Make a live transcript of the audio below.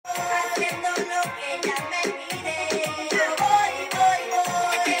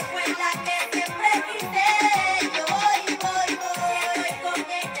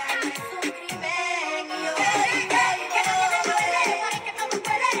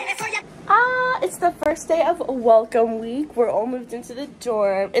the first day of welcome week. We're all moved into the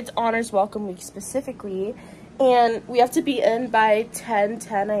dorm. It's honors welcome week specifically. And we have to be in by 10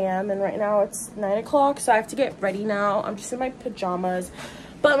 a.m. and right now it's 9 o'clock, so I have to get ready now. I'm just in my pajamas.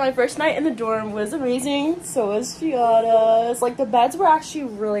 But my first night in the dorm was amazing. So was Fiata's. Like, the beds were actually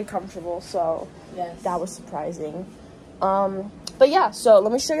really comfortable, so yes, that was surprising. But yeah, so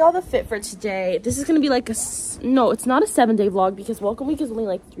let me show you all the fit for today. This is gonna be like no, it's not a 7-day vlog because welcome week is only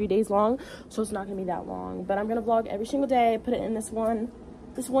like 3 days long, so it's not gonna be that long. But I'm gonna vlog every single day, put it in this one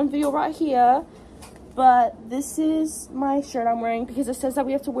video right here. But this is my shirt I'm wearing because it says that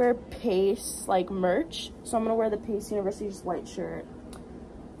we have to wear Pace like merch, so I'm gonna wear the Pace University's white shirt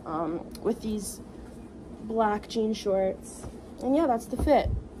with these black jean shorts. And yeah, that's the fit.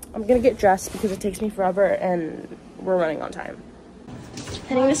 I'm gonna get dressed because it takes me forever and we're running on time.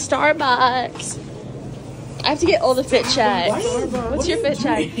 Heading to Starbucks. I have to get all the fit checks. What's your fit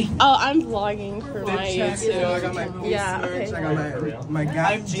check? Oh, I'm vlogging for my YouTube. So I got my face merch, I got my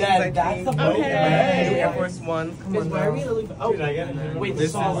Gap jeans. Okay. Air Force One. Come on now. Oh, did I get it? Wait,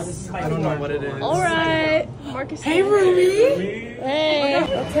 this is, I don't know what it is. Alright. Marcus. Hey, Ruby. Hey.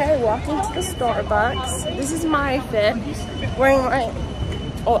 Okay, walking to the Starbucks. This is my fit. Wearing my...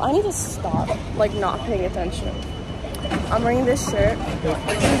 Oh, I need to stop, like, not paying attention. I'm wearing this shirt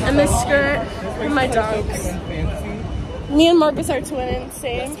and this skirt and my dunks. Me and Marcus are twins,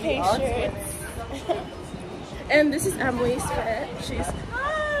 same Pace shirts. And this is Emily's fit. She's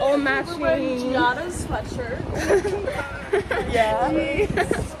all matching. Gianna's sweatshirt. Yeah.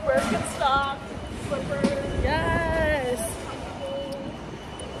 Birkenstock slippers. Yes.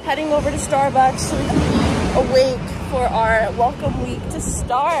 Heading over to Starbucks so we can be awake for our welcome week to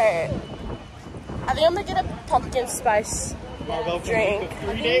start. I think I'm gonna get a pumpkin spice drink.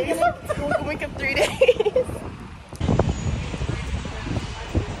 Welcome week of 3 days.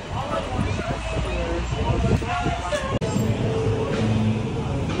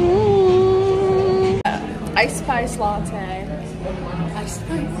 Ice spice latte. Ice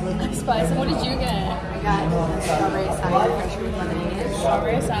spice. What did you get? I got strawberry acai refresher with lemonade.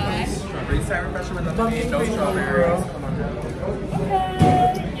 Strawberry acai. Strawberry acai refresher with lemonade. No strawberries. Come on down.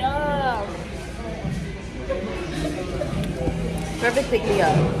 Okay. Yum. Perfect pick me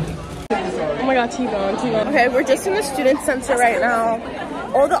up. Oh my god, T-bone. Okay, we're just in the student center right now.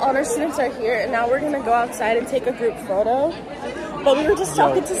 All the honor students are here, and now we're gonna go outside and take a group photo. But we were just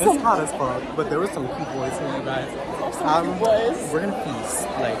talking to some. It's hot as fuck, but there were some cute boys here, you guys. We're gonna feast.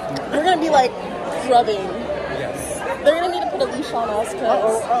 Like, we're gonna be like rubbing. Yes. They're gonna need to put a leash on us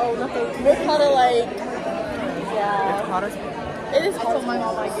because we're kind of like, yeah. It's hot as fuck. It is hot. My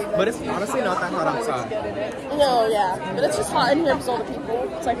mom gave it. But it's honestly not that hot outside. No, yeah. But it's just hot in here because all the people.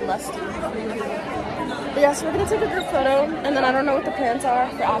 It's like musty. But yeah, so we're gonna take a group photo, and then I don't know what the plans are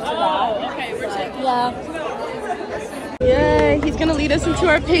for after that. Okay, we're taking. Yeah. Yeah, he's gonna lead us into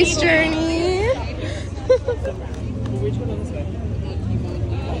our Pace journey.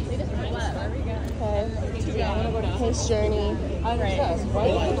 Okay. Pace journey.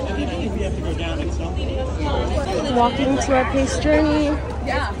 Walking to our Pace journey.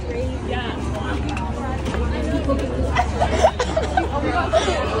 Yeah.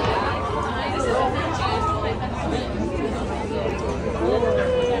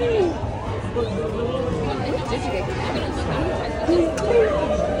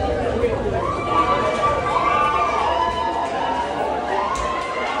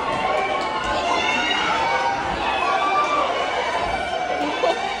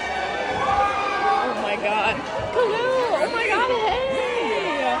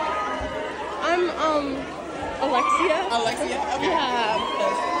 Alexia? Alexia? Okay. Yeah.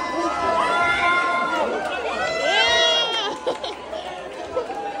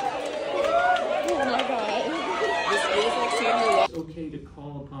 Oh my god. This feels like seeing your life. It's okay to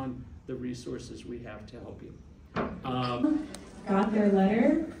call upon the resources we have to help you. Got their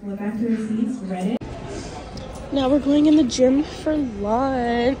letter, went back to their seats, read it. Now we're going in the gym for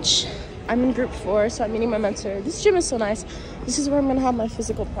lunch. I'm in group 4, so I'm meeting my mentor. This gym is so nice. This is where I'm gonna have my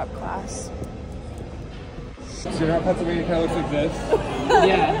physical prep class. So you know how Pennsylvania Catholics exist?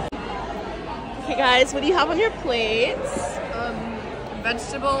 Yeah. Okay guys, what do you have on your plates?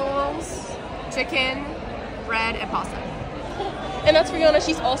 Vegetables, chicken, bread, and pasta. And that's Rihanna,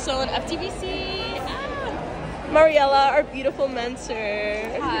 she's also an FTBC. Mariella, our beautiful mentor.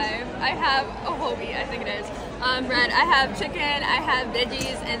 Hi, I have a hobie, I think it is. Bread, I have chicken, I have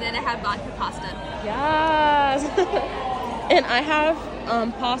veggies, and then I have vodka pasta. Yes. And I have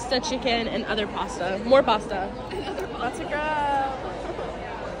pasta, chicken, and other pasta. More pasta. That's a girl.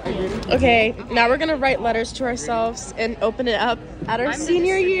 Okay, now we're gonna write letters to ourselves and open it up at our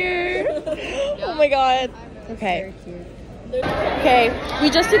senior year. Oh my god. Okay. Okay, we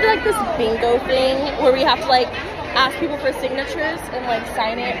just did like this bingo thing where we have to like ask people for signatures and like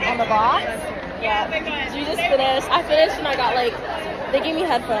sign it on the box. Yeah. So we just finished. I finished and I got like, they gave me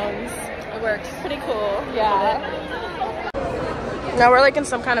headphones. It works. Pretty cool. Yeah. Now we're like in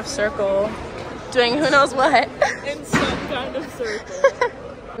some kind of circle, doing who knows what. In some kind of circle.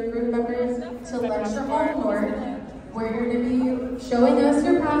 Remember to lecture hall north, where you're going to be showing us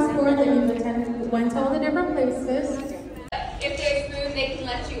your passport that you've went to all the different places. If there's room, they can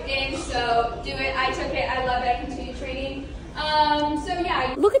let you in, so do it. I took it. I love it. I continue training. So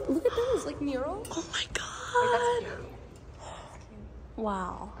yeah. Look at those like murals. Oh my god.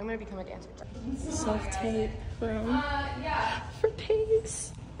 Wow. I'm gonna become a dancer. Self-tape room. Yeah. For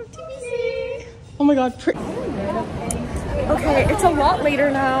Pace. For TBC. Oh my god. Okay, it's a lot later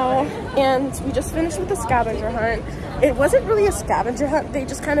now, and we just finished with the scavenger hunt. It wasn't really a scavenger hunt. They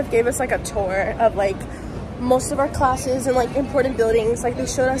just kind of gave us like a tour of like most of our classes and like important buildings. Like they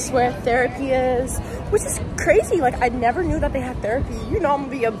showed us where therapy is, which is crazy. Like I never knew that they had therapy. You know, I'm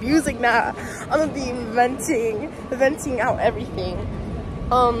gonna be abusing that. I'm gonna be venting out everything.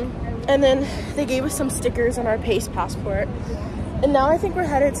 And then they gave us some stickers on our PACE passport. And now I think we're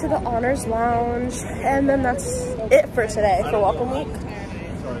headed to the Honors Lounge, and then that's it for today for Welcome Week.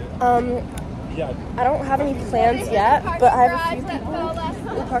 I don't have any plans yet, but I have a few people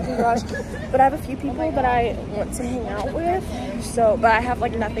in the parking garage. But I have a few people that I want to hang out with. So, but I have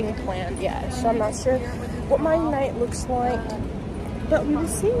like nothing planned yet, so I'm not sure what my night looks like. But we will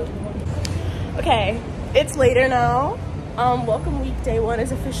see. Okay, it's later now. Welcome Week Day 1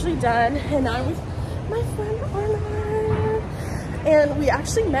 is officially done, and I'm with my friend Arnold. And we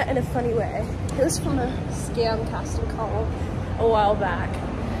actually met in a funny way. It was from a scam casting call a while back.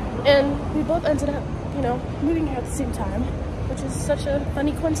 And we both ended up, you know, moving here at the same time, which is such a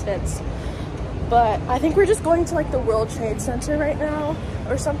funny coincidence. But I think we're just going to like the World Trade Center right now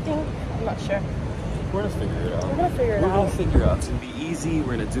or something. I'm not sure. We're gonna figure it out. We're gonna figure it out. We're gonna figure it out. It's gonna be easy.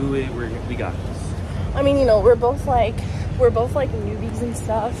 We're gonna do it. We got this. I mean, you know, we're both like newbies and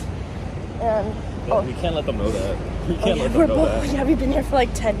stuff. And yeah, we can't let them know that. We can't let them know that. Yeah, we've been here for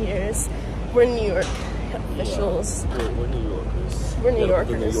like 10 years. We're New York officials. Yeah. We're New Yorkers. We're New Yorkers.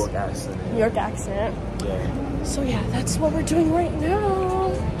 The New York accent. New York accent. Yeah. So yeah, that's what we're doing right now.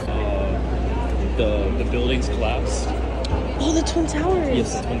 The buildings collapsed. Oh, the Twin Towers.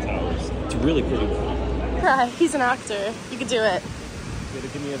 Yes, the Twin Towers. It's really pretty. Yeah, he's an actor. You could do it. You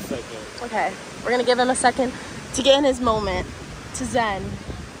gotta give me a second. Okay, we're gonna give him a second to get in his moment. To zen.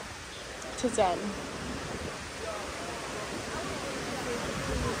 To zen.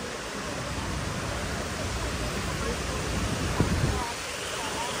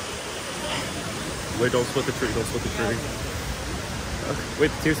 Wait, don't split the tree. Don't split the tree.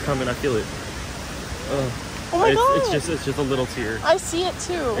 Wait, the tear's coming. I feel it. Oh my god! It's just a little tear. I see it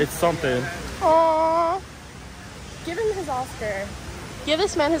too. It's something. Aww. Give him his Oscar. Give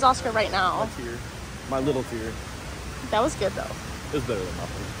this man his Oscar right now. My tear. My little tear. That was good though. It was better than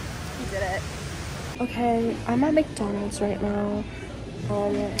nothing. He did it. Okay, I'm at McDonald's right now.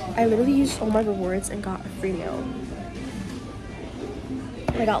 I literally used all my rewards and got a free meal.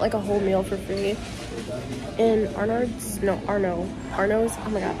 I got like a whole meal for free. And Arno's, oh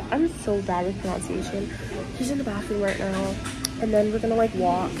my god, I'm so bad with pronunciation. He's in the bathroom right now. And then we're gonna like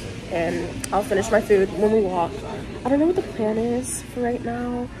walk, and I'll finish my food when we walk. I don't know what the plan is for right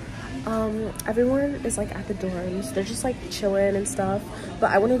now. Everyone is like at the dorms. They're just like chilling and stuff.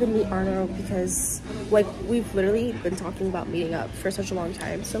 But I wanted to meet Arno because like we've literally been talking about meeting up for such a long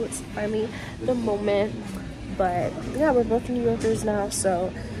time. So it's finally the moment. But yeah, we're both New Yorkers now,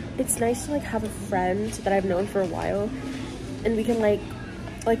 so it's nice to like have a friend that I've known for a while, and we can like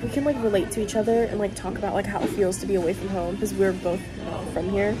relate to each other and like talk about like how it feels to be away from home, because we're both from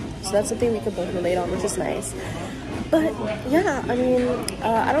here, so that's something we could both relate on, which is nice. But yeah, I mean,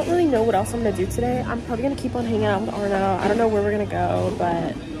 I don't really know what else I'm gonna do today. I'm probably gonna keep on hanging out with Arno. I don't know where we're gonna go,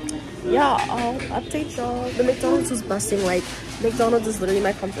 but yeah, I'll update y'all. The McDonald's was busting. Like, McDonald's is literally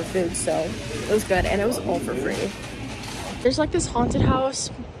my comfort food, so it was good, and it was all for free. There's like this haunted house,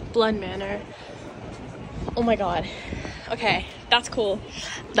 Blend Manor. Oh my god. Okay, that's cool.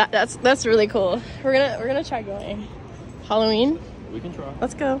 That's really cool. We're gonna try going. Halloween? We can try.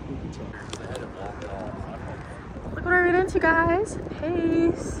 Let's go. Look what I ran into, guys.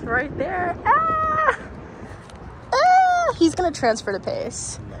 Pace right there. Ah! Ah! He's gonna transfer to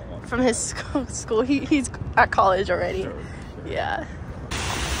Pace from his school. He's at college already. Yeah.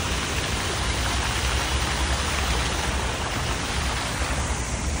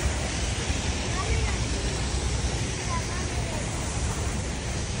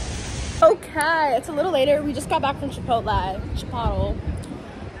 Okay, it's a little later. We just got back from Chipotle.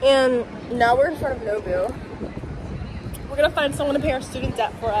 And now we're in front of Nobu. We're gonna find someone to pay our student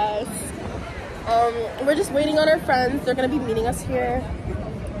debt for us. We're just waiting on our friends. They're gonna be meeting us here.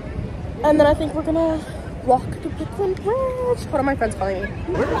 And then I think we're gonna walk to Brooklyn Bridge. What are my friends calling me?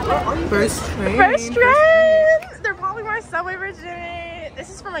 First train. First train! They're calling my subway bridge. This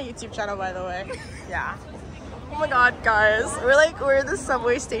is for my YouTube channel, by the way. Yeah. Oh my god, guys. We're like where the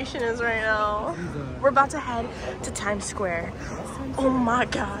subway station is right now. We're about to head to Times Square. Oh my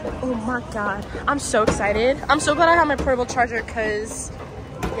god. Oh my god. I'm so excited. I'm so glad I have my portable charger because,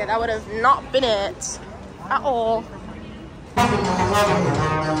 yeah, that would have not been it at all.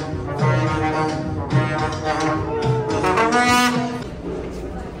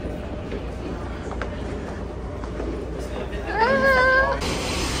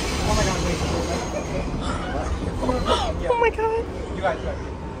 Oh my god. You guys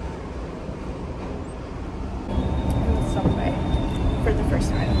In the subway for the first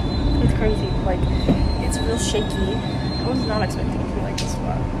time. It's crazy. Like, it's real shaky. I was not expecting it to be like this,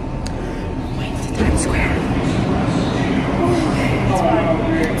 but wait to Times Square. It's fine.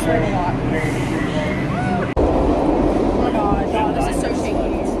 It's raining a lot. Oh my god. Wow, this is so shaky.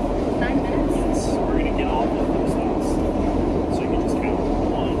 9 minutes. We're gonna get off of those ones. So you can just count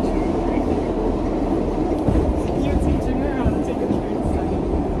 1, 2, 3. You're teaching her how to take a train.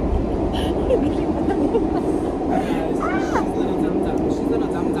 She's little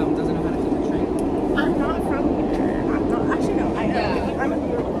dumb doesn't know how to take a train. I'm not from here. I'm not. Actually, no. I know. Yeah. I'm a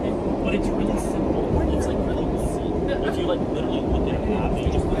But it's really simple. It's like really easy. If you like literally look at a map, you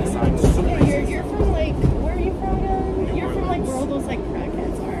just put signs. So You're from like, where are you from again? You're from like where all those like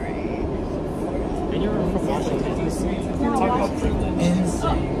crackheads are, right? and you're from Washington, D.C. Yeah, Talk about privilege.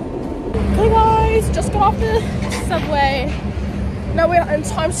 Hey guys, just got off the subway. Now we're in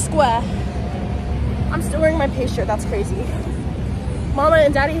Times Square. I'm still wearing my pay shirt. That's crazy. Mama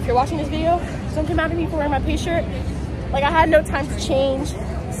and Daddy, if you're watching this video, don't get mad at me for wearing my pay shirt. Like, I had no time to change,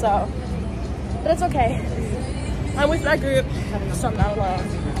 so. But it's okay. I'm with my group, so I'm not alone,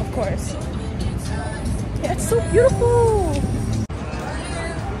 of course. Yeah, it's so beautiful.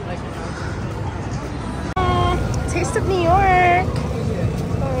 Taste of New York.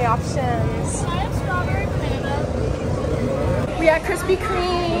 So many options. I have strawberry banana. We got Krispy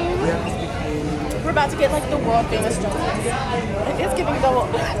Kreme. We're about to get like the world famous donuts. It is giving double.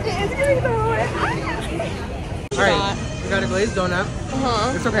 It is giving double. Alright, we got a glazed donut.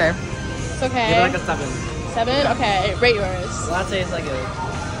 Uh-huh. It's okay. It's okay. Give it like a 7. 7? Okay, rate yours. Latte is like a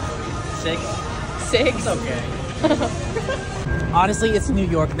 6. 6? It's okay. Honestly, it's New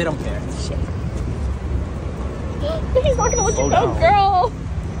York. They don't care. Shit. He's not gonna let you go, girl.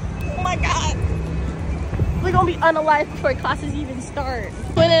 Oh my god. We're gonna be unalive before classes even start.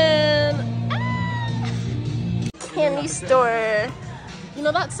 Went in candy store. You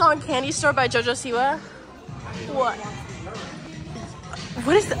know that song Candy Store by JoJo Siwa? What?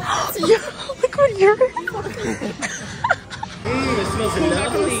 What is that? Look what you're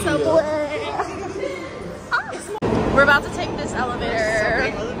We're about to take this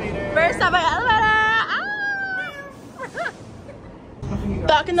elevator. First subway elevator.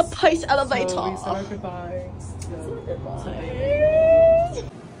 Back in the place elevator. So we said our goodbyes.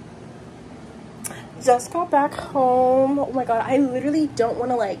 Just got back home. Oh my god, I literally don't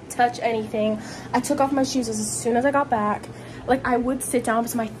want to like touch anything. I took off my shoes as soon as I got back. Like, I would sit down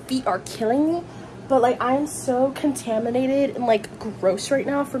because my feet are killing me, but like I am so contaminated and like gross right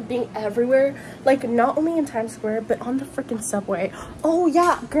now from being everywhere, like not only in Times Square but on the freaking subway. Oh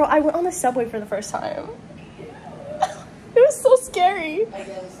yeah, girl, I went on the subway for the first time. It was so scary.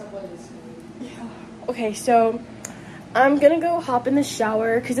 Yeah. Okay, so I'm gonna go hop in the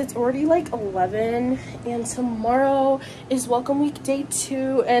shower because it's already like 11 and tomorrow is welcome week day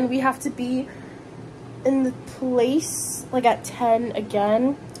 2 and we have to be in the place like at 10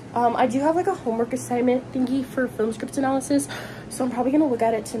 again. I do have like a homework assignment thingy for film script analysis, so I'm probably gonna look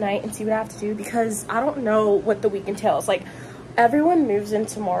at it tonight and see what I have to do because I don't know what the week entails. Like, everyone moves in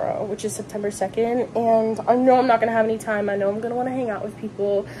tomorrow, which is September 2nd, and I know I'm not gonna have any time. I know I'm gonna want to hang out with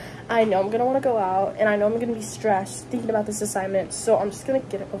people. I know I'm gonna want to go out, and I know I'm gonna be stressed thinking about this assignment, so I'm just gonna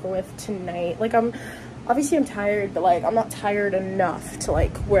get it over with tonight. Like, obviously I'm tired, but like I'm not tired enough to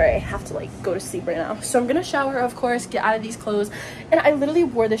like where I have to like go to sleep right now. So I'm gonna shower, of course, get out of these clothes, and I literally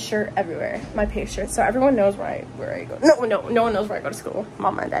wore this shirt everywhere, my pay shirt, so everyone knows where I go. No one knows where I go to school.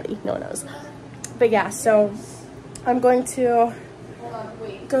 Mama and Daddy, no one knows. But yeah, so I'm going to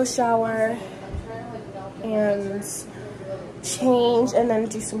go shower and change and then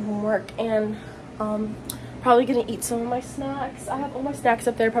do some homework and Probably gonna eat some of my snacks. I have all my snacks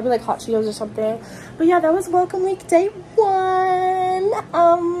up there, probably like hot Cheetos or something. But yeah, that was welcome week day 1.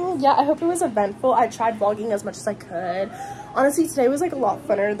 Yeah, I hope it was eventful. I tried vlogging as much as I could. Honestly, today was like a lot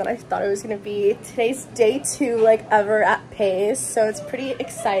funner than I thought it was gonna be. Today's day 2 like ever at Pace, so it's pretty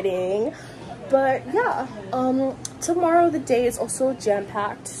exciting. But yeah, tomorrow the day is also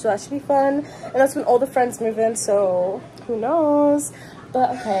jam-packed, so that should be fun. And that's when all the friends move in, so who knows?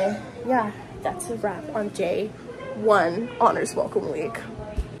 But okay, yeah, that's a wrap on day 1 honors welcome week.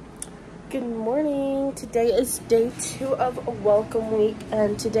 Good morning. Today is day 2 of welcome week,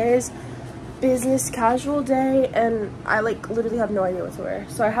 and today is business casual day, and I like literally have no idea what to wear.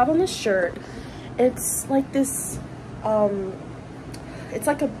 So I have on this shirt. It's like this it's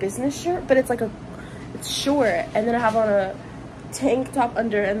like a business shirt, but it's short, and then I have on a tank top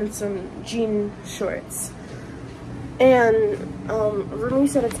under and then some jean shorts. And Rumi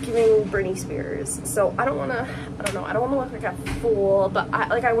said it's giving Britney Spears, so I don't want to look like a fool, but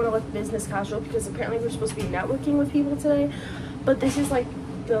I want to look business casual because apparently we're supposed to be networking with people today, but this is like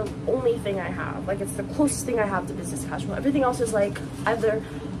the only thing I have. Like, it's the closest thing I have to business casual. Everything else is like either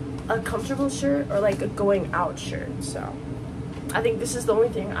a comfortable shirt or like a going out shirt, so I think this is the only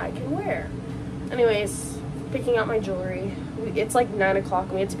thing I can wear. Anyways, picking out my jewelry. It's like 9 o'clock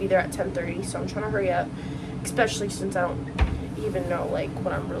and we have to be there at 10:30, so I'm trying to hurry up, especially since I don't even know like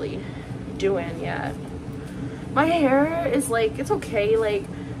what I'm really doing yet. My hair is like, it's okay, like,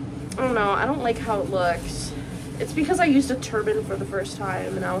 I don't know, I don't like how it looks. It's because I used a turban for the first time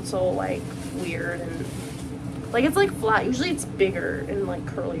and now it's all like weird and like it's like flat. Usually it's bigger and like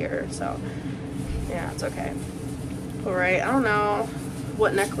curlier, so yeah, it's okay. All right, I don't know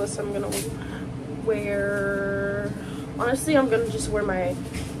what necklace I'm gonna wear. Honestly, I'm gonna just wear my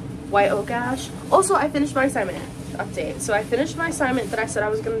white oak ash. Also, I finished my assignment update. So I finished my assignment that I said I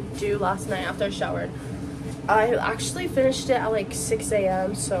was gonna do last night after I showered. I actually finished it at like 6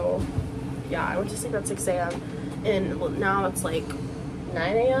 a.m. So yeah, I went to sleep at 6 a.m. and now it's like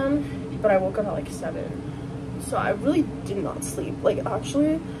 9 a.m. but I woke up at like 7. So I really did not sleep. Like,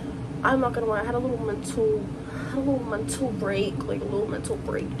 actually, I'm not gonna lie, I had a little mental break, like a little mental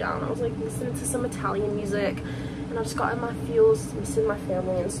breakdown. I was like listening to some Italian music and I just got in my feels, missing my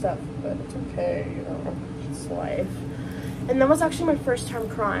family and stuff, but it's okay, you know, it's life. And that was actually my first time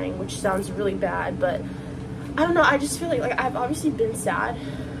crying, which sounds really bad, but I don't know, I just feel like I've obviously been sad,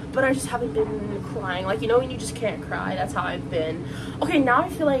 but I just haven't been crying. Like, you know, when you just can't cry, that's how I've been. Okay, now I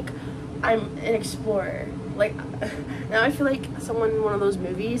feel like I'm an explorer. Like, now I feel like someone in one of those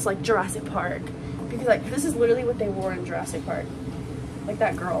movies, like Jurassic Park, because like this is literally what they wore in Jurassic Park, like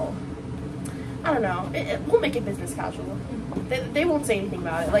that girl. I don't know, it won't make it business casual. They won't say anything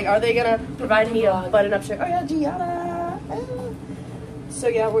about it. Like, are they gonna provide me a button up shirt? Oh yeah, Gianna. So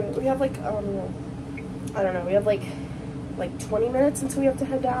yeah, we have like I don't know, we have like 20 minutes until we have to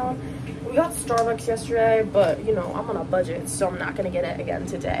head down. We got Starbucks yesterday, but you know, I'm on a budget, so I'm not gonna get it again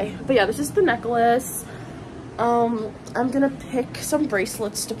today. But yeah, this is the necklace. I'm gonna pick some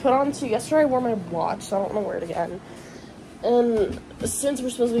bracelets to put on too. Yesterday I wore my watch, so I don't want to wear it again. And since we're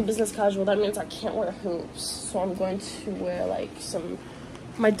supposed to be business casual, that means I can't wear hoops. So I'm going to wear like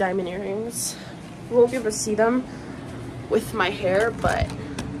my diamond earrings. You won't be able to see them with my hair, but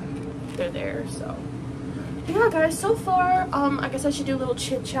they're there, so. Yeah, guys, so far, I guess I should do a little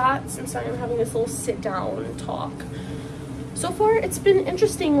chit chat since I'm having this little sit down and talk. So far, it's been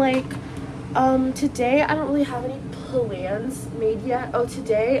interesting. Like, today I don't really have any plans made yet. Oh,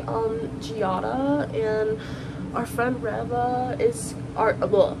 today, Giada and our friend Reva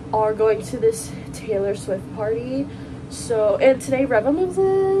are going to this Taylor Swift party. So, and today Reva moves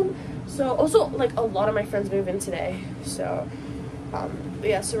in. So, also, like, a lot of my friends move in today. So,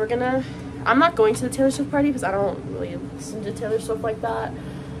 yeah, so I'm not going to the Taylor Swift party because I don't really listen to Taylor Swift like that.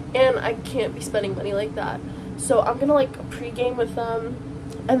 And I can't be spending money like that. So, I'm gonna, like, pre-game with them.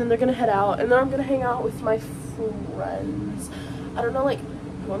 And then they're gonna head out. And then I'm gonna hang out with my friends. I don't know, like,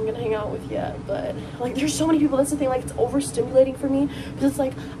 who I'm gonna hang out with yet, but like there's so many people. That's the thing, like, it's overstimulating for me because it's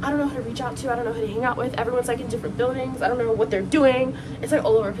like I don't know who to reach out to, I don't know who to hang out with. Everyone's like in different buildings, I don't know what they're doing. It's like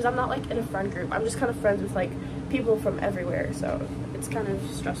all over because I'm not like in a friend group. I'm just kind of friends with like people from everywhere, so it's kind of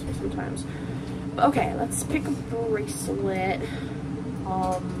stressful sometimes. But okay, let's pick a bracelet.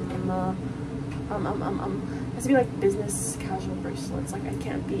 It has to be like business casual bracelets. Like, it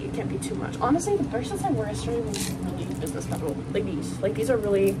can't be too much. Honestly, the bracelets I wore yesterday was really business casual. Like these are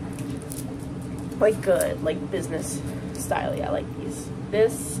really like good, like business style. Yeah, like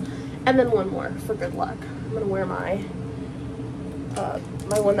this, and then one more for good luck. I'm gonna wear my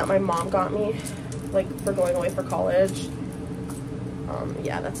my one that my mom got me, like, for going away for college.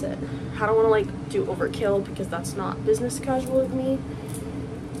 Yeah, that's it. I don't want to like do overkill because that's not business casual with me.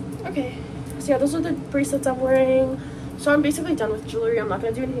 Okay, so yeah, those are the bracelets I'm wearing. So I'm basically done with jewelry. I'm not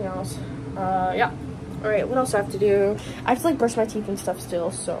gonna do anything else. Yeah. All right, what else do I have to do? I have to like brush my teeth and stuff still,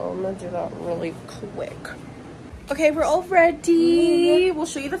 so I'm gonna do that really quick. Okay, we're all ready. We'll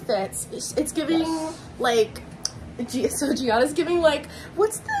show you the fits. It's giving like, so Gianna's giving like,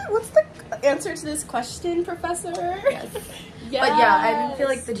 what's the answer to this question, Professor? Yes. Yes. But yeah, I didn't feel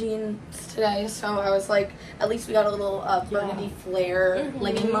like the jeans today, so I was like, at least we got a little burgundy flare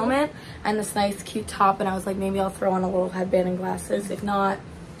legging moment, and this nice cute top, and I was like, maybe I'll throw on a little headband and glasses. If not,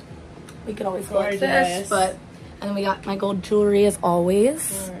 we could always go like this. But and then we got my gold jewelry as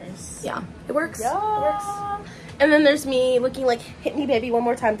always. Of course. Yeah, it works. Yeah. It works. And then there's me looking like hit me baby one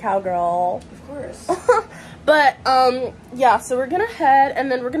more time cowgirl. Of course. But yeah, so we're gonna head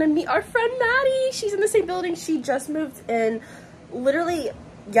and then we're gonna meet our friend Maddie. She's in the same building. She just moved in literally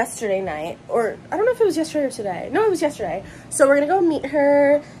yesterday night, or I don't know if it was yesterday or today. No, it was yesterday. So we're gonna go meet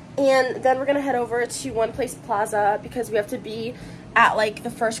her, and then we're gonna head over to One Place Plaza because we have to be at like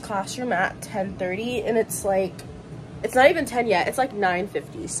the first classroom at 10:30, and it's like, it's not even 10 yet, it's like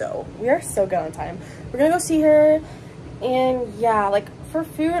 9:50, so we are so good on time. We're gonna go see her, and yeah, like for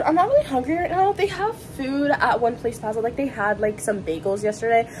food, I'm not really hungry right now. They have food at One Place Plaza, like they had like some bagels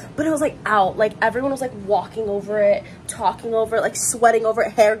yesterday, but it was like out, like everyone was like walking over it, talking over it, like sweating over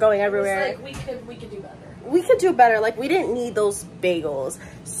it, hair going everywhere. Like we could do better. We could do better. Like we didn't need those bagels.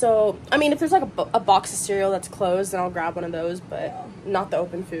 So I mean, if there's like a box of cereal that's closed, then I'll grab one of those, but not the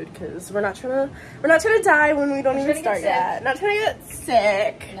open food because we're not trying to die when we don't even start yet. Not trying to get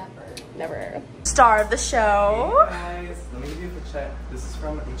sick. Never. Star of the show. Hey guys, let me give you a quick check. This is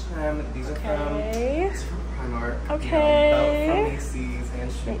from H&M. These are from Primark. Okay. You know, from Macy's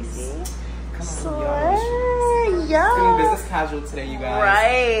and shoes. Come on, So, yeah. Feeling business casual today, you guys.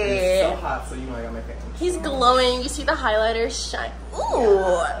 Right. It's so hot, so you know I got my fan. He's glowing. You see the highlighter shine.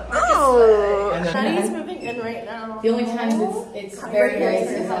 Ooh. Ooh. Maddie's moving in right now. The only times it's very nice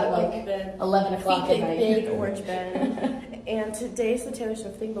is at like 11 o'clock at night. Big orange bed. And today's the Taylor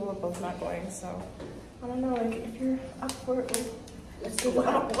Swift thing, but we're both not going, so I don't know, like if you're up for it, like, let's go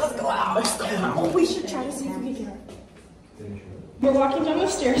out. Let's go out. Let's go out. We should try to see if we can get her. We're walking down the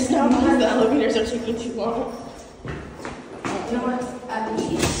stairs now because the elevators are taking too long. You know what? At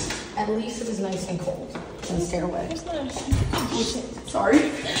least it is nice and cold in the stairway. It's nice. Sorry.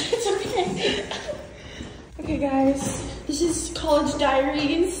 It's okay. Okay, guys. This is College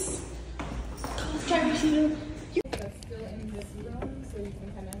Diaries. College Diaries, you know.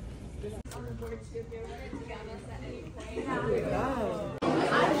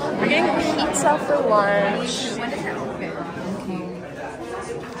 We're getting pizza for lunch.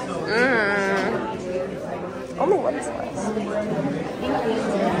 Only one is less.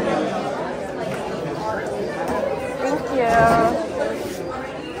 Thank you.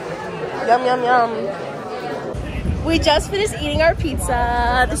 Yum, yum, yum. We just finished eating our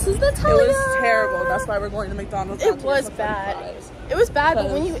pizza. This is the Talia. It was terrible. That's why we're going to McDonald's. It was bad. It was bad, but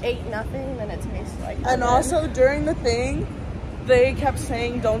when you ate nothing, then it tastes like nothing. And also during the thing, they kept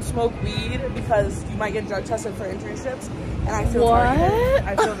saying don't smoke weed because you might get drug tested for internships. And I feel targeted.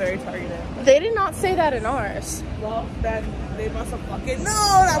 I feel very targeted. They did not say that in ours. Well, then they must have fucking that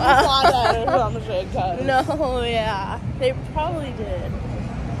was that. No, yeah. They probably did.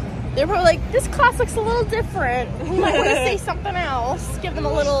 They're probably like, this class looks a little different. We might want to say something else. Give them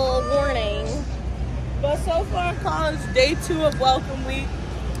a little warning. But so far, college, day 2 of welcome week.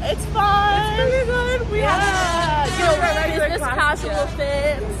 It's fun. It's pretty good. We have business casual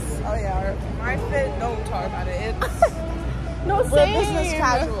fits. Oh yeah, my fit, don't talk about it. It's no, same. Business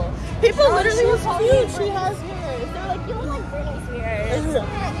casual. People literally was cute. She has ears. They're like, you look like Britney's ears.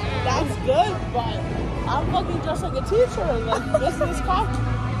 That's good, but I'm fucking dressed like a teacher. Like business casual.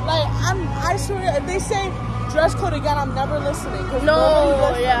 Like I swear, if they say dress code again, I'm never listening.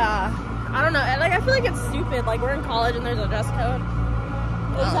 No, yeah. I don't know. Like I feel like it's stupid. Like we're in college and there's a dress code.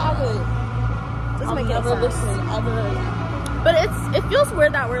 Exactly. Doesn't make never sense. listen ever. But it feels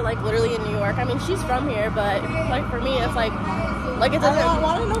weird that we're like literally in New York. I mean, she's from here, but like for me, it's like it doesn't. I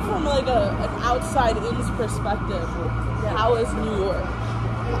want to know from like an outside-in's perspective. Yeah. How is New York?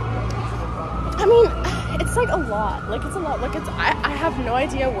 I mean, it's like a lot. Like it's a lot. Like I have no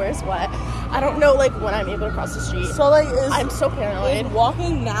idea where's what. I don't know like when I'm able to cross the street. So like, I'm so paranoid. Is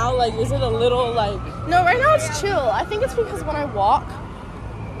walking now like, is it a little like? No, right now it's chill. I think it's because when I walk,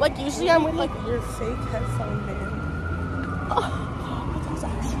 like usually I'm with like your fake headphone man. Oh, those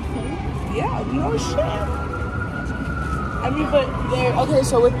actually fake? Yeah, no shit. I mean, but they're okay.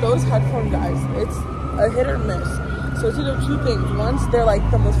 So with those headphone guys, it's a hit or miss. So it's either two things. Once they're like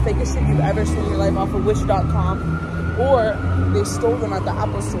the most fakest shit you've ever seen in your life off of wish.com, or they stole them at the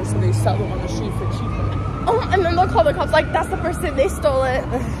Apple store, so they sell them on the street for cheaper. Oh, and then they'll call the cops like, that's the person, they stole it.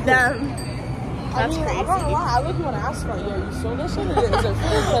 Them. That's crazy. I'm not gonna lie, I wouldn't want to ask for it. Yo, you stole this shit? Or is it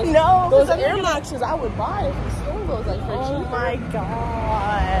free? No. Those Air Maxes I would buy if you stole those like for cheaper. Oh my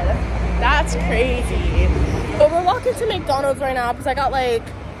god. That's crazy. But we're walking to McDonald's right now because I got like,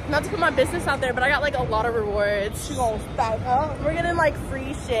 not to put my business out there, but I got like a lot of rewards. She gonna stack up. We're getting like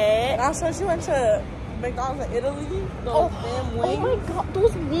free shit. And I saw she went to McDonald's in Italy. Those damn wings. Oh my god,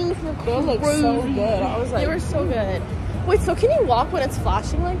 those wings were crazy. Those look so good. I was like, they were so good. Wait, so can you walk when it's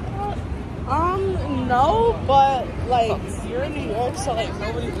flashing like that? No, but like you're in New York, so like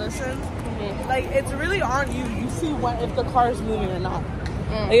nobody listens. Like it's really on you. You see if the car is moving or not.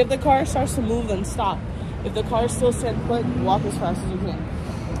 Like if the car starts to move, then stop. If the car is still sitting put, walk as fast as you can.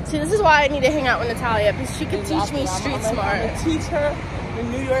 See, this is why I need to hang out with Natalia, because she can teach me street smart. I'm gonna teach her the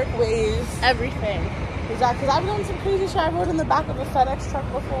New York ways. Everything. Exactly, because I've done some crazy shit. I rode in the back of a FedEx truck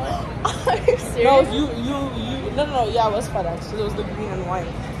before. Are you serious? No, no, yeah, it was FedEx. So it was the green and white.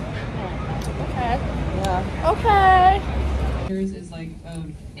 Okay. Yeah. Okay. Yours is like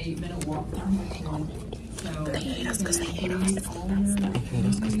an 8-minute walk from home. So they hate us because they hate us. They hate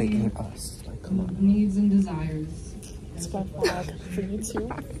us because they hate us. Like, come on. Needs and desires. It's my vlog for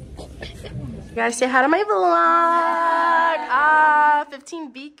YouTube. You guys say hi to my vlog.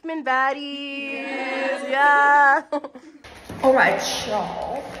 15 Beekman baddies. Yeah. Alright,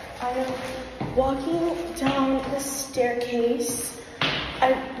 y'all. I'm walking down the staircase.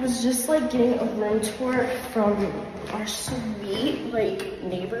 I was just like getting a room tour from our sweet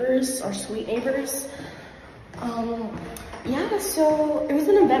neighbors. Yeah, so it was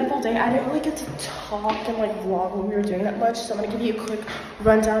an eventful day. I didn't really get to talk and like vlog when we were doing that much, so I'm gonna give you a quick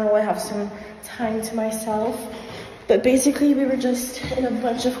rundown while I have some time to myself. But basically we were just in a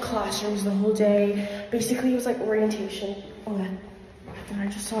bunch of classrooms the whole day. Basically it was like orientation. Oh, and I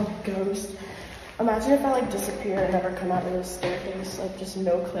just saw a ghost. Imagine if I like disappear and never come out of the staircase, like just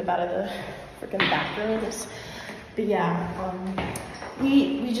no clip out of the freaking back rooms. But yeah,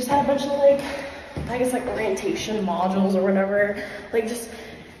 we just had a bunch of like, I guess like orientation modules or whatever, like just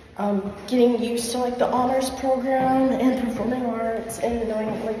getting used to like the honors program and performing arts and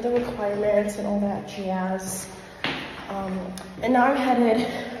knowing like the requirements and all that jazz. And now I'm headed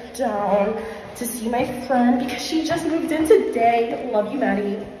down to see my friend because she just moved in today. Love you,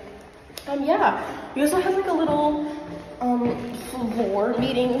 Maddie. Yeah, we also had like a little floor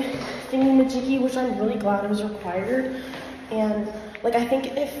meeting thingy-majiggy, which I'm really glad it was required. And like I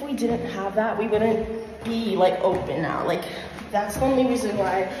think if we didn't have that, we wouldn't be like open now. Like that's the only reason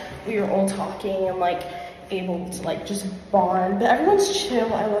why we were all talking and like able to like just bond. But everyone's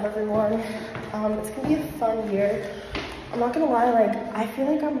chill. I love everyone. It's gonna be a fun year. I'm not gonna lie, like I feel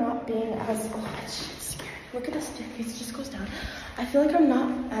like I'm not being as shit's scary. Look at the staircase, it just goes down. I feel like I'm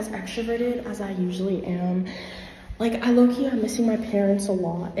not as extroverted as I usually am. Like I low-key I'm missing my parents a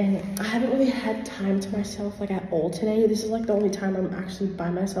lot, and I haven't really had time to myself like at all today. This is like the only time I'm actually by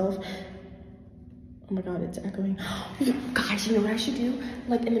myself. Oh my god, it's echoing. Guys, you know what I should do?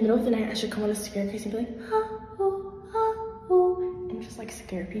 Like in the middle of the night, I should come on the staircase and be like, and just like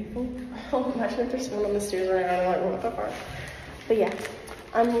scare people. Oh, imagine if there's someone on the stairs right now and I'm like, what the fuck? But yeah,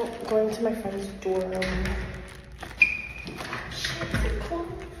 I'm going to my friend's dorm.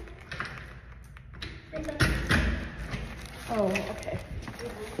 Oh, okay.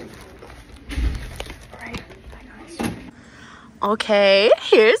 Alright, bye guys. Okay,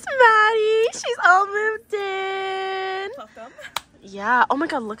 here's Maddie. She's all moved in. Welcome. Yeah, oh my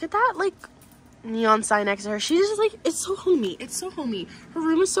god, look at that, like, neon sign next to her. She's just like, it's so homey. It's so homey. Her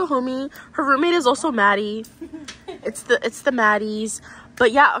room is so homey. Her roommate is also Maddie. It's the Maddies.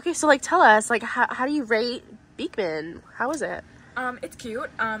 But yeah, okay, so like tell us, like how do you rate Beekman? How is it? It's cute.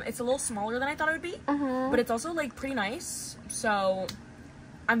 It's a little smaller than I thought it would be, but it's also like pretty nice. So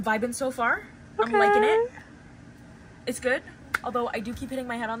I'm vibing so far. Okay. I'm liking it. It's good. Although I do keep hitting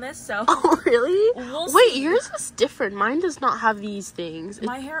my head on this, so. Oh really? Wait, yours is different. Mine does not have these things.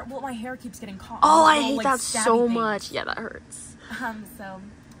 My hair keeps getting caught. Oh, I hate that so much. Yeah, that hurts. So.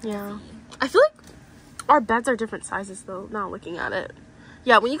 Yeah. I feel like our beds are different sizes though. Now looking at it.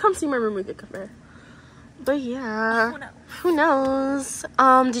 Yeah, when you come see my room, we could compare. But yeah, who knows?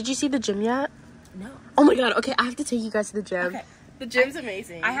 Did you see the gym yet? No. Oh my god. Okay, I have to take you guys to the gym. Okay. The gym's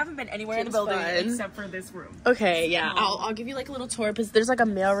amazing. I haven't been anywhere in the building except for this room. Okay, yeah. I'll give you like a little tour because there's like a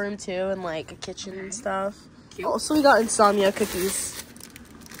mail room too and like a kitchen and stuff. Cute. Also, we got insomnia cookies.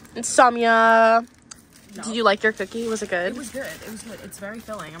 Insomnia. No. Did you like your cookie? Was it good? It was good. It was good. It's very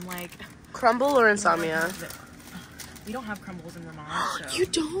filling. I'm like. Crumble or insomnia? we don't have crumbles in Vermont. So You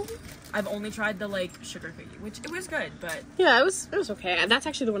don't? I've only tried the like sugar cookie, which it was good, but Yeah, it was okay. That's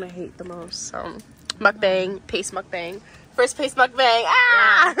actually the one I hate the most. So mukbang, paste mukbang. First paste mukbang.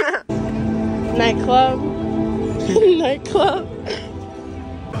 Ah! Nightclub. Nightclub.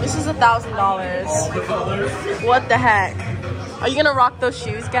 This is $1,000. What the heck? Are you gonna rock those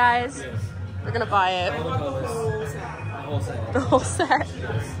shoes, guys? We're gonna buy it. The whole set.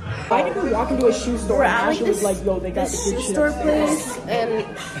 Why did we walk into a shoe store? We're And at like Ashley this, was like, yo, they got the shoe good shit store upstairs. place, and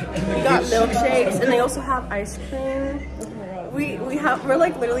we got milkshakes, and they also have ice cream. We're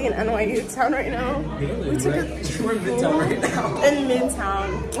like literally in NYU town right now. We took a tour in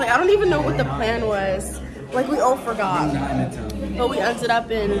Midtown. Like I don't even know what the plan was. Like we all forgot, but we ended up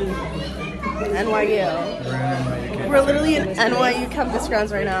in NYU. We're literally in NYU campus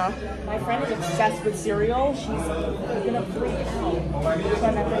grounds right now. My friend is obsessed with cereal. She's gonna freak out.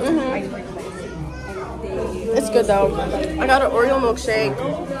 It's good though. I got an Oreo milkshake,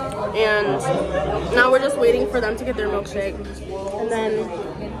 and now we're just waiting for them to get their milkshake, and then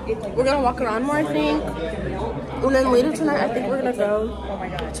we're gonna walk around more, I think. And then later tonight, I think we're gonna go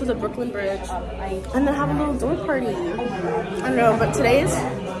to the Brooklyn Bridge and then have a little dorm party. I don't know, but today is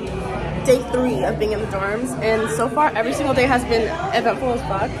day 3 of being in the dorms, and so far every single day has been eventful as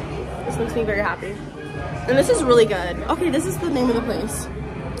fuck. This makes me very happy. And this is really good. Okay, this is the name of the place.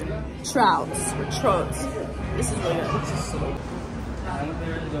 Trouts or Trots. This is really good. I went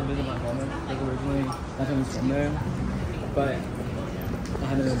there to go visit my mama. Like originally, my family's from there, but I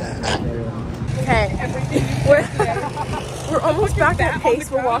haven't been back in very long. Okay, we're almost back at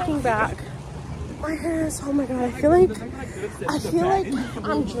pace. We're walking back. My hair is, oh my god, I feel like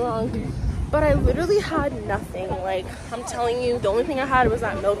I'm drunk, but I literally had nothing. Like, I'm telling you, the only thing I had was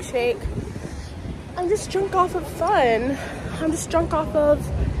that milkshake. I'm just drunk off of fun. I'm just drunk off of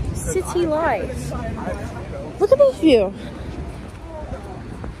city life. Look at this view.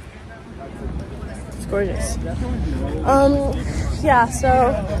 It's gorgeous. Yeah,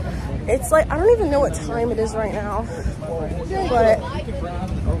 so it's like, I don't even know what time it is right now, but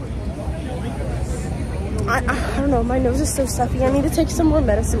I don't know, my nose is so stuffy. I need to take some more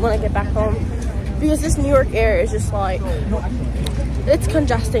medicine when I get back home, because this New York air is just like, it's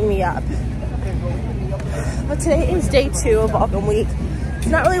congesting me up. But today is day 2 of Welcome Week. It's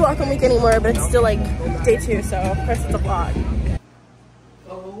not really Welcome Week anymore, but it's still like day 2, so of course it's a vlog.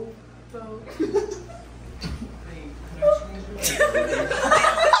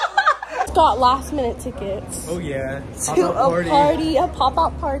 Got last minute tickets. Oh yeah. To a party, a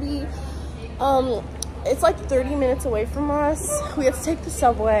pop-up party. It's like 30 minutes away from us. We have to take the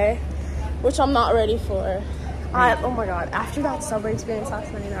subway, which I'm not ready for. Oh my god, after that subway experience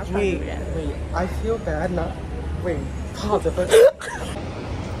last night, I'll probably forget. Wait, I feel bad not. Wait, pause it. We have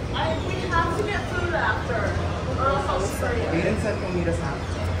to get food after, or else I'll spray it. Aiden said he'll meet us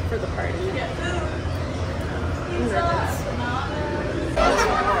after. For the party.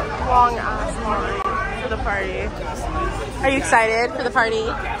 Long ass line for the party. Are you excited for the party?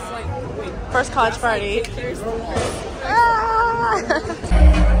 First college party. Ah!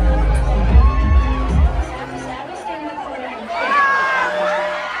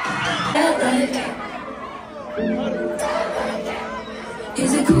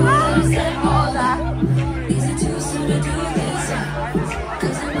 Is it cool? Is that all that? Is it too soon to do this?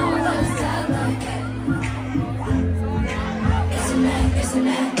 Cause I know that's that like it. Isn't that, isn't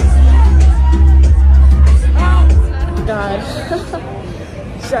that, isn't that? God.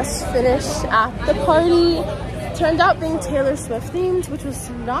 Just finished at the party. Turned out being Taylor Swift themed, which was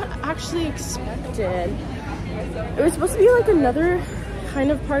not actually expected. It was supposed to be like another kind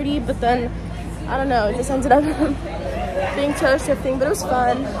of party, but then I don't know, it just ended up being Taylor Swift themed, but it was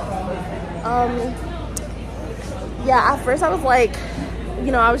fun. Yeah, at first I was like,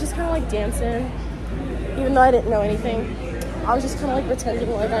 you know, I was just kind of like dancing, even though I didn't know anything. I was just kind of like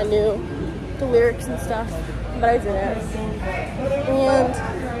pretending like I knew the lyrics and stuff, but I didn't. And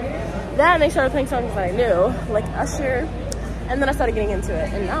then they started playing songs that I knew, like Usher, and then I started getting into it,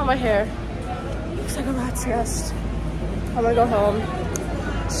 and now my hair looks like a rat's nest. I'm gonna go home,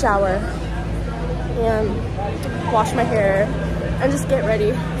 shower, and wash my hair, and just get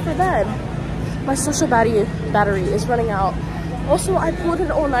ready for bed. My social battery is running out. Also, I pulled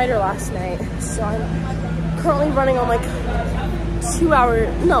an all-nighter last night, so I'm currently running on like 0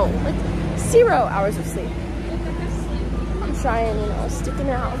 hours of sleep. I'm trying, you know, sticking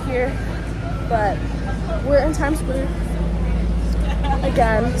it out here, but we're in Times Square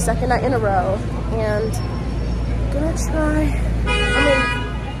again, second night in a row, and gonna try,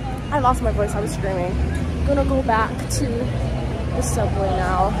 I lost my voice, I was screaming. Gonna go back to the subway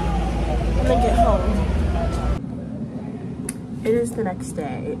now and then get home. it is the next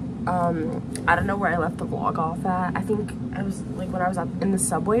day. I don't know where I left the vlog off at. I think I was like when I was up in the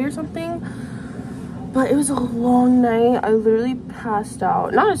subway or something. But it was a long night. I literally passed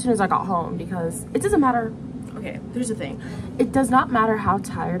out. Not as soon as I got home, because it doesn't matter. Okay, there's the thing. It does not matter how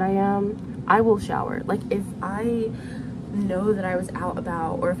tired I am. I will shower. Like, if I know that I was out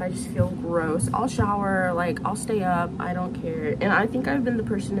about, or if I just feel gross, I'll shower. Like, I'll stay up. I don't care. And I think I've been the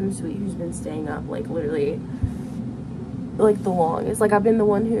person in the suite who's been staying up, like, literally, like, the longest. Like, I've been the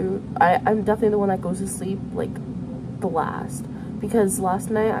one who, I'm definitely the one that goes to sleep, like, the last. Because last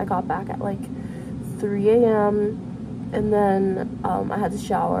night I got back at, like, 3 a.m. and then I had to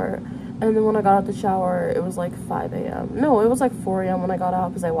shower, and then when I got out the shower it was like 5 a.m. No, it was like 4 a.m. when I got out,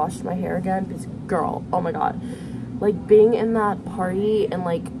 because I washed my hair again. Because girl, oh my god, like being in that party and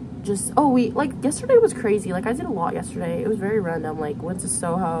like just yesterday was crazy. Like I did a lot yesterday. It was very random. Like went to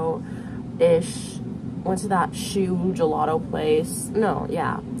Soho ish, went to that shoe gelato place,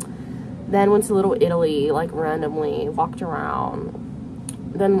 then went to Little Italy, like randomly walked around.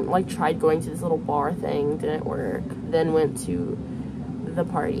 Then like tried going to this little bar thing, didn't work. Then went to the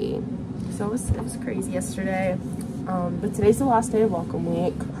party. So it was crazy yesterday. But today's the last day of welcome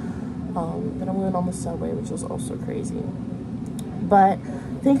week. Then I went on the subway, which was also crazy. But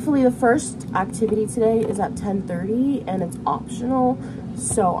thankfully the first activity today is at 10:30 and it's optional.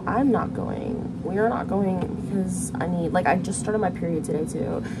 So I'm not going. We are not going because I just started my period today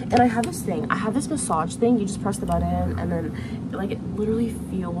too. And I have this thing. I have this massage thing. You just press the button and then like it literally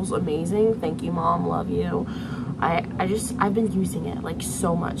feels amazing. Thank you, Mom. Love you. I've been using it like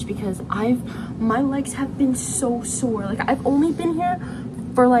so much because my legs have been so sore. Like I've only been here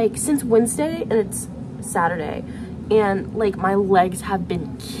for like since Wednesday and it's Saturday. And like my legs have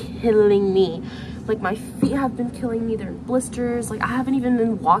been killing me. Like my feet have been killing me. They're in blisters. Like I haven't even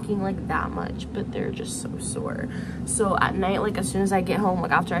been walking like that much, but they're just so sore. So at night, like as soon as I get home,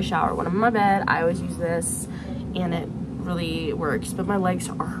 like after I shower, when I'm in my bed, I always use this and it really works. But my legs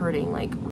are hurting like